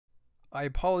I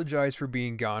apologize for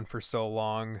being gone for so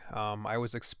long. I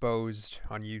was exposed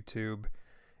on YouTube,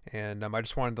 and I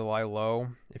just wanted to lie low.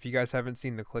 If you guys haven't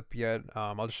seen the clip yet,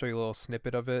 I'll just show you a little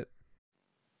snippet of it.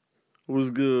 What's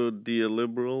good, dear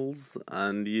liberals?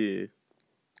 And yeah,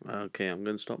 okay, I'm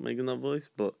gonna stop making that voice,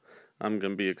 but I'm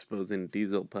gonna be exposing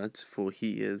Diesel Patch, for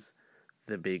he is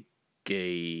the big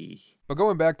gay. But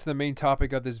going back to the main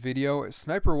topic of this video,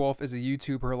 SSniperWolf is a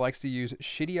YouTuber who likes to use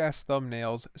shitty-ass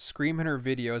thumbnails, scream in her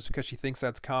videos because she thinks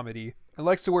that's comedy, and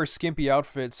likes to wear skimpy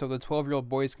outfits so the 12-year-old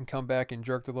boys can come back and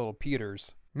jerk their little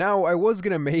Peters. Now, I was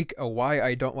gonna make a why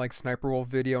I don't like SSniperWolf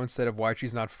video instead of why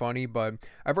she's not funny, but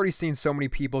I've already seen so many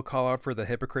people call out for the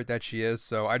hypocrite that she is,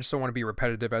 so I just don't want to be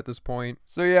repetitive at this point.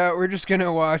 So yeah, we're just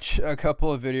gonna watch a couple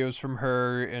of videos from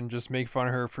her and just make fun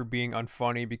of her for being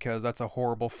unfunny because that's a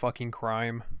horrible fucking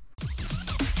crime.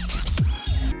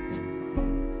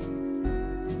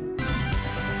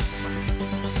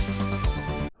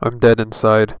 I'm dead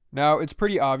inside. Now, it's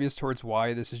pretty obvious towards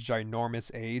why this is ginormous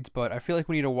AIDS, but I feel like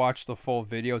we need to watch the full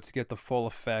video to get the full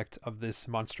effect of this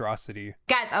monstrosity.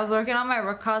 Guys, I was working on my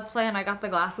Rook cosplay and I got the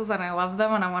glasses and I love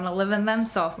them and I want to live in them,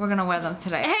 so we're gonna wear them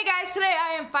today. Hey guys, today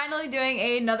I am finally doing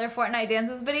another Fortnite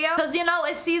dances video, because you know,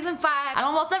 it's season 5 and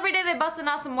almost every day they busting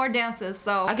out some more dances,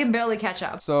 so I can barely catch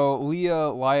up. So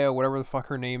Leah, whatever the fuck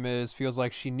her name is, feels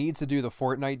like she needs to do the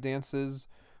Fortnite dances,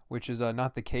 which is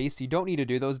not the case. You don't need to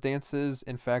do those dances.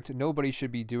 In fact, nobody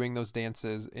should be doing those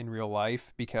dances in real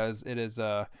life because it is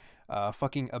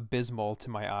fucking abysmal to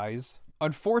my eyes.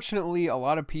 Unfortunately, a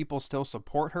lot of people still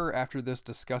support her after this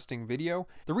disgusting video.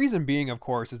 The reason being, of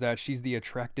course, is that she's the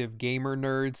attractive gamer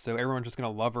nerd, so everyone's just gonna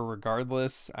love her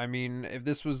regardless. I mean, if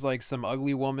this was like some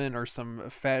ugly woman or some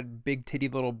fat, big titty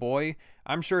little boy,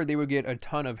 I'm sure they would get a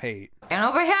ton of hate. And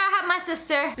over here I have my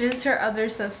sister. This is her other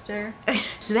sister.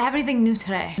 Do they have anything new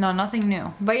today? No, nothing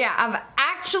new. But yeah, I've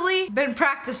actually been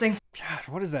practicing. God,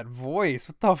 what is that voice?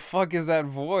 What the fuck is that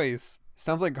voice?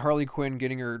 Sounds like Harley Quinn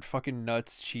getting her fucking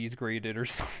nuts cheese grated or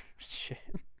some shit.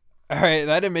 Alright,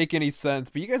 that didn't make any sense,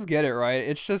 but you guys get it, right?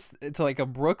 It's like a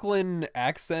Brooklyn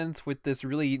accent with this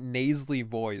really nasally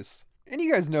voice. And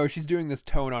you guys know she's doing this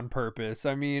tone on purpose.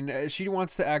 I mean, she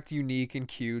wants to act unique and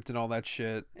cute and all that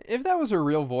shit. If that was her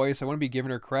real voice, I wouldn't be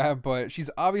giving her crap, but she's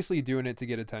obviously doing it to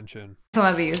get attention. Some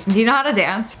of these. Do you know how to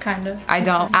dance? Kind of. I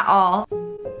don't at all.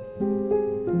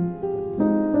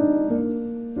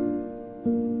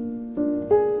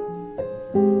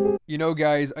 You know,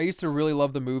 guys, I used to really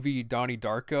love the movie Donnie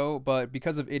Darko, but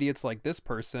because of idiots like this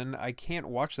person, I can't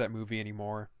watch that movie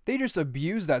anymore. They just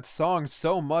abuse that song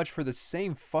so much for the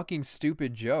same fucking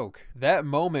stupid joke. That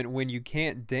moment when you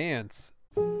can't dance.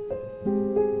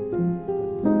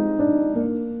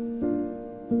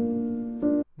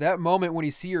 That moment when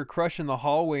you see your crush in the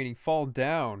hallway and you fall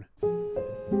down.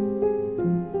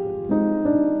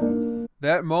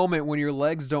 That moment when your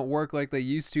legs don't work like they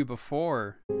used to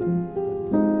before.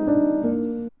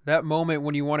 That moment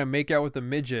when you want to make out with a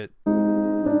midget. We're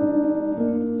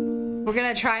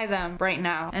gonna try them right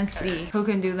now and see who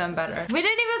can do them better. We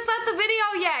didn't even start the video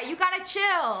yet. You gotta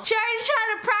chill. Sharon's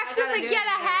trying to practice and get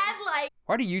ahead. Like,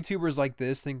 why do YouTubers like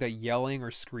this think that yelling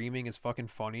or screaming is fucking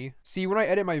funny? See, when I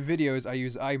edit my videos, I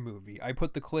use iMovie. I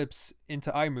put the clips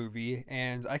into iMovie,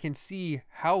 and I can see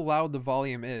how loud the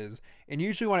volume is. And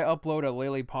usually when I upload a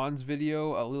Lele Pons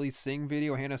video, a Lily Singh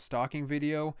video, a Hannah Stalking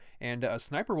video, and a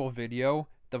SSniperWolf video,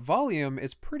 the volume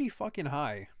is pretty fucking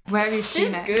high. Where have you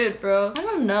seen it? She's good, bro. I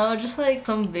don't know, just like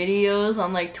some videos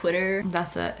on like Twitter.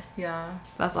 That's it. Yeah.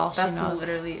 That's all she knows. That's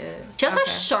literally it. She has a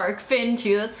shark fin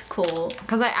too, that's cool.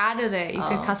 Because I added it. You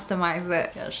can customize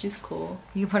it. Yeah, she's cool.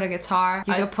 You can put a guitar.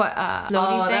 You can put a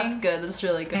floaty thing. That's good. That's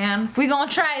really good. And we're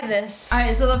gonna try this.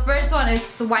 Alright, so the first one is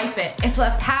swipe it. It's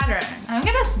a pattern. I'm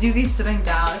gonna do these sitting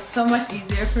down. It's so much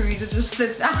easier for me to just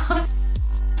sit down.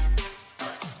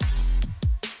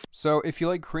 So if you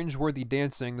like cringeworthy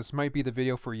dancing, this might be the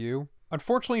video for you.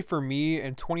 Unfortunately for me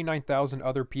and 29,000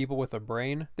 other people with a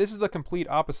brain, this is the complete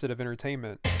opposite of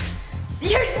entertainment.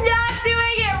 You're not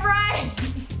doing it right!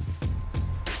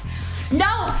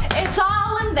 No, it's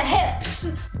all in the hips.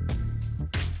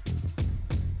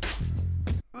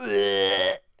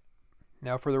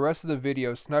 Now for the rest of the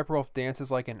video, SSniperWolf dances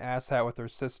like an asshat with her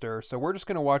sister, so we're just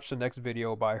gonna watch the next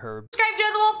video by her. Subscribe to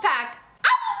the wolf pack.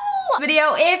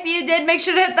 Video. If you did, make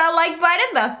sure to hit that like button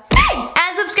in the face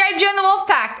and subscribe, join the wolf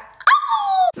pack.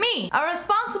 Me, a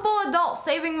responsible adult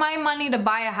saving my money to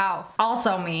buy a house.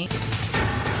 Also me.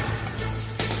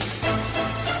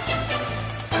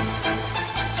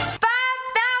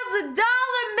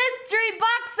 $5,000 mystery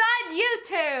box on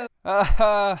YouTube.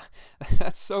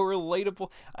 That's so relatable.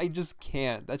 I just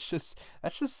can't. That's just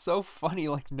so funny.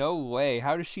 Like, no way.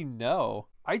 How does she know?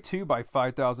 I too buy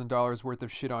 $5,000 worth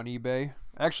of shit on eBay.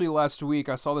 Actually, last week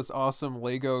I saw this awesome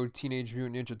Lego Teenage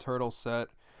Mutant Ninja Turtle set.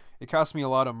 It cost me a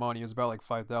lot of money. It was about like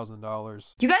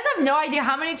 $5,000. You guys have no idea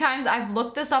how many times I've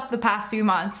looked this up the past few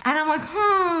months. And I'm like,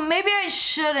 maybe I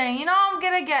shouldn't. You know I'm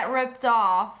gonna get ripped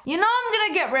off. You know I'm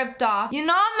gonna get ripped off. You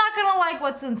know I'm not gonna like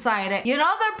what's inside it. You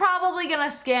know they're probably gonna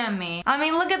scam me. I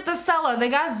mean, look at the seller. They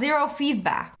got zero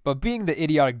feedback. But being the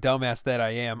idiotic dumbass that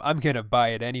I am, I'm gonna buy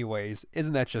it anyways.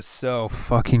 Isn't that just so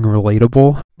fucking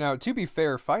relatable? Now, to be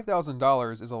fair,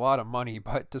 $5,000 is a lot of money,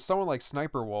 but to someone like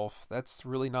SSSniperWolf, that's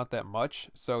really not that much,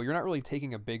 so you're not really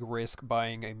taking a big risk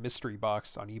buying a mystery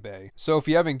box on eBay. So if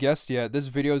you haven't guessed yet, this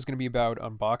video is going to be about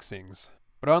unboxings.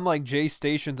 But unlike Jay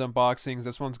Station's unboxings,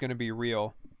 this one's going to be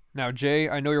real. Now Jay,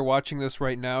 I know you're watching this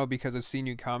right now because I've seen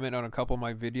you comment on a couple of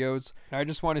my videos, and I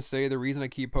just want to say the reason I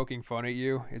keep poking fun at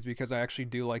you is because I actually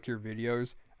do like your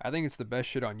videos. I think it's the best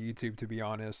shit on YouTube, to be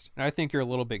honest, and I think you're a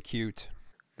little bit cute.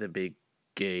 The big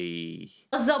gay.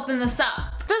 Let's open this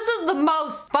up. This is the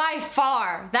most by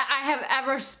far that I have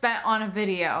ever spent on a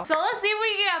video. So let's see if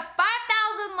we can get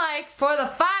 5,000 likes for the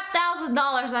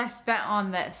 $5,000 I spent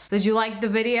on this. Did you like the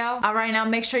video? All right, now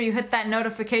make sure you hit that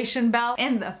notification bell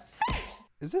in the face.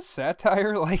 Is this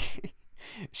satire? Like,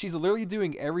 she's literally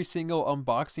doing every single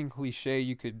unboxing cliche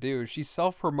you could do. She's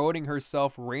self-promoting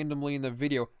herself randomly in the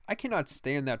video. I cannot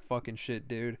stand that fucking shit,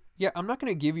 dude. Yeah, I'm not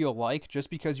gonna give you a like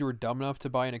just because you were dumb enough to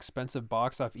buy an expensive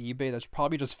box off eBay that's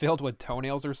probably just filled with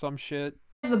toenails or some shit.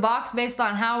 The box based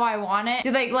on how I want it.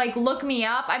 Do they like look me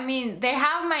up? I mean, they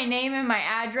have my name and my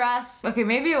address. Okay,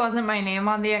 maybe it wasn't my name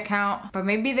on the account, but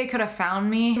maybe they could have found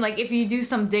me. Like if you do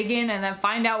some digging and then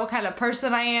find out what kind of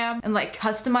person I am and like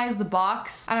customize the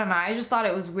box. I don't know, I just thought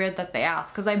it was weird that they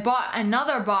asked because I bought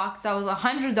another box that was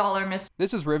 $100 mystery.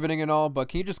 This is riveting and all, but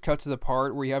can you just cut to the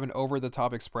part where you have an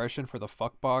over-the-top expression for the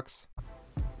fuck box?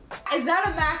 Is that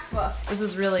a MacBook? This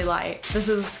is really light. This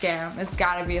is a scam. It's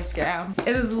gotta be a scam.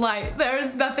 It is light.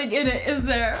 There's nothing in it, is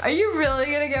there? Are you really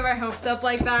gonna get my hopes up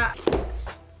like that?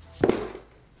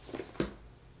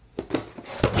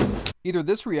 Either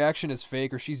this reaction is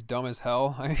fake or she's dumb as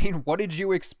hell. I mean, what did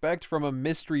you expect from a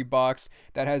mystery box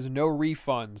that has no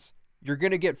refunds? You're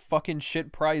gonna get fucking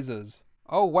shit prizes.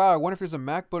 Oh wow, I wonder if there's a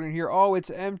MacBook in here. Oh, it's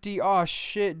empty. Oh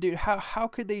shit, dude. How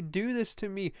could they do this to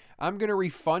me? I'm gonna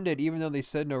refund it even though they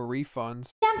said no refunds.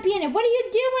 Champion, what are you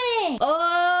doing?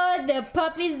 Oh, the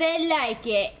puppies, they like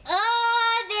it.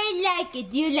 Oh, they like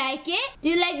it. Do you like it? Do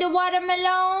you like the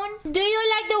watermelon? Do you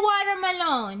like the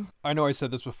watermelon? I know I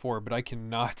said this before, but I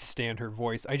cannot stand her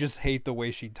voice. I just hate the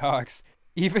way she talks.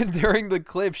 Even during the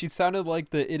clip, she sounded like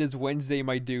the "It Is Wednesday,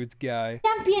 my dudes" guy.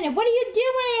 Champion, what are you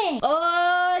doing?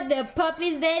 Oh, the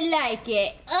puppies, they like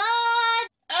it. Oh,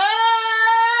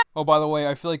 Oh, by the way,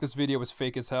 I feel like this video was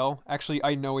fake as hell. Actually,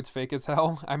 I know it's fake as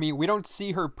hell. I mean, we don't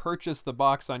see her purchase the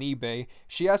box on eBay.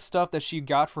 She has stuff that she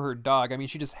got for her dog. I mean,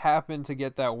 she just happened to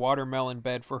get that watermelon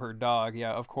bed for her dog.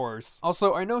 Yeah, of course.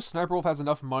 Also, I know SSSniperWolf has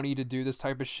enough money to do this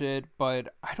type of shit,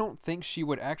 but I don't think she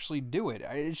would actually do it.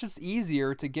 It's just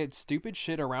easier to get stupid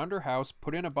shit around her house,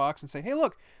 put in a box, and say, hey,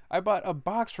 look, I bought a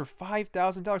box for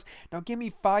 $5,000. Now give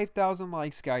me 5,000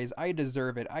 likes, guys. I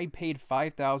deserve it. I paid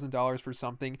 $5,000 for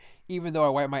something. Even though I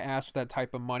wipe my ass with that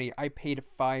type of money, I paid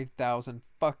 $5,000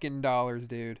 fucking dollars,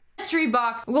 dude. Mystery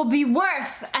box will be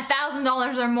worth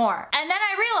 $1,000 or more. And then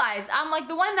I realized, I'm like,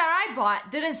 the one that I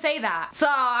bought didn't say that. So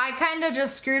I kind of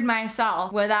just screwed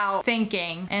myself without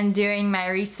thinking and doing my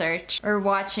research or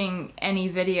watching any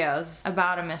videos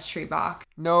about a mystery box.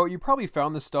 No, you probably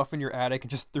found this stuff in your attic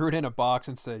and just threw it in a box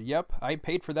and said, yep, I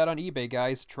paid for that on eBay,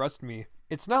 guys, trust me.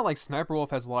 It's not like SSSniperWolf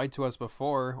has lied to us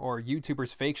before, or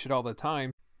YouTubers fake shit all the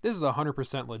time. This is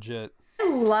 100% legit. I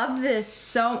love this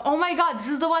so. Oh my god, this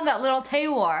is the one that little Tay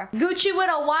wore. Gucci with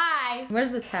a Y.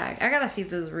 Where's the tag? I gotta see if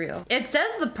this is real. It says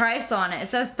the price on it. It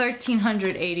says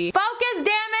 $1,380. Focus, damn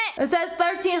it! It says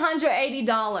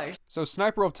 $1,380. So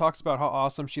SSSniperWolf talks about how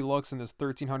awesome she looks in this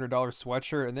 $1,300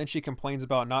 sweatshirt, and then she complains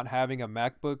about not having a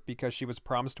MacBook because she was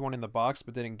promised one in the box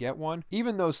but didn't get one.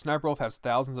 Even though SSSniperWolf has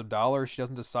thousands of dollars, she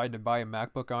doesn't decide to buy a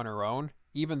MacBook on her own.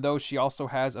 Even though she also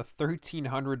has a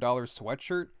 $1,300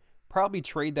 sweatshirt. Probably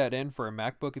trade that in for a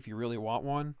MacBook if you really want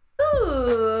one.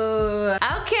 Ooh,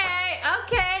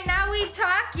 okay, now we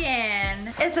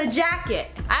talking. It's a jacket.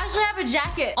 I actually have a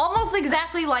jacket almost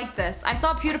exactly like this. I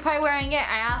saw PewDiePie wearing it.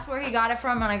 I asked where he got it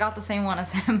from and I got the same one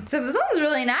as him. So this one's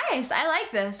really nice. I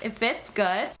like this. It fits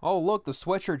good. Oh look, the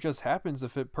sweatshirt just happens to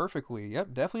fit perfectly.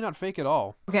 Yep, definitely not fake at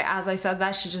all. Okay, as I said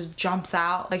that, she just jumps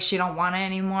out like she don't want it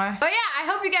anymore. But yeah, I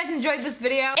hope you guys enjoyed this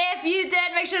video. If you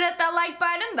did, make sure to hit that like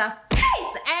button, the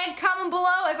face, And comment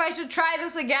below if I should try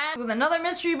this again with another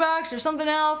mystery box or something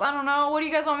else. I don't know. What do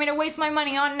you guys want me to waste my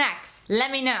money on next?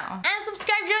 Let me know. And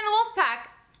subscribe, join the wolf pack.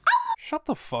 Shut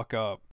the fuck up.